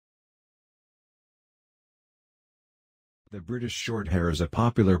The British Shorthair is a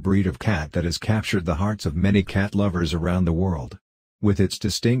popular breed of cat that has captured the hearts of many cat lovers around the world. With its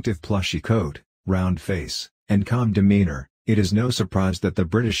distinctive plushy coat, round face, and calm demeanor, it is no surprise that the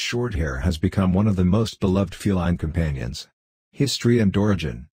British Shorthair has become one of the most beloved feline companions. History and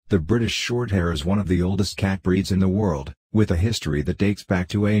origin: the British Shorthair is one of the oldest cat breeds in the world, with a history that dates back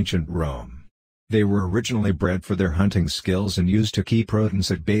to ancient Rome. They were originally bred for their hunting skills and used to keep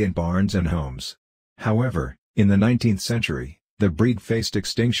rodents at bay in barns and homes. However, in the 19th century, the breed faced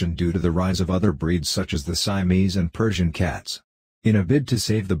extinction due to the rise of other breeds such as the Siamese and Persian cats. In a bid to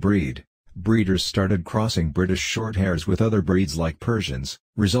save the breed, breeders started crossing British Shorthairs with other breeds like Persians,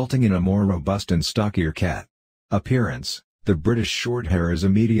 resulting in a more robust and stockier cat. Appearance: the British Shorthair is a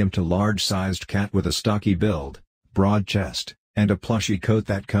medium to large-sized cat with a stocky build, broad chest, and a plushy coat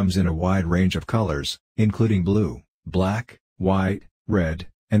that comes in a wide range of colors, including blue, black, white, red,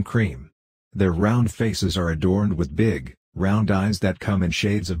 and cream. Their round faces are adorned with big, round eyes that come in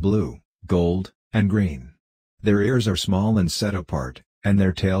shades of blue, gold, and green. Their ears are small and set apart, and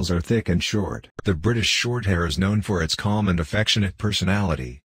their tails are thick and short. The British Shorthair is known for its calm and affectionate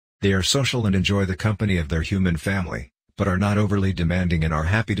personality. They are social and enjoy the company of their human family, but are not overly demanding and are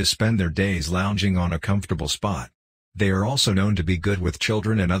happy to spend their days lounging on a comfortable spot. They are also known to be good with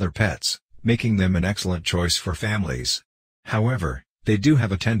children and other pets, making them an excellent choice for families. However, they do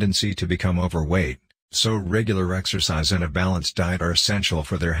have a tendency to become overweight, so regular exercise and a balanced diet are essential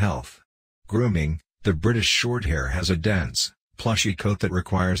for their health. Grooming: the British Shorthair has a dense, plushy coat that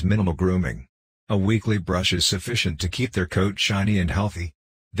requires minimal grooming. A weekly brush is sufficient to keep their coat shiny and healthy.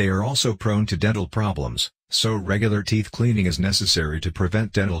 They are also prone to dental problems, so regular teeth cleaning is necessary to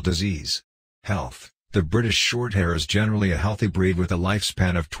prevent dental disease. Health: the British Shorthair is generally a healthy breed with a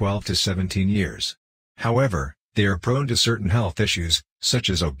lifespan of 12 to 17 years. However, they are prone to certain health issues, such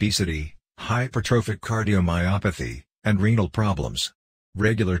as obesity, hypertrophic cardiomyopathy, and renal problems.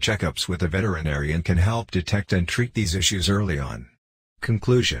 Regular checkups with a veterinarian can help detect and treat these issues early on.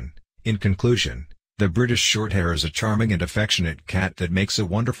 Conclusion: in conclusion, the British Shorthair is a charming and affectionate cat that makes a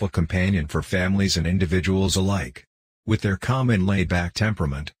wonderful companion for families and individuals alike. With their calm and laid-back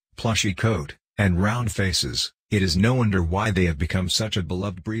temperament, plushy coat, and round faces, it is no wonder why they have become such a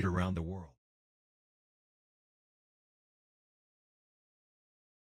beloved breed around the world.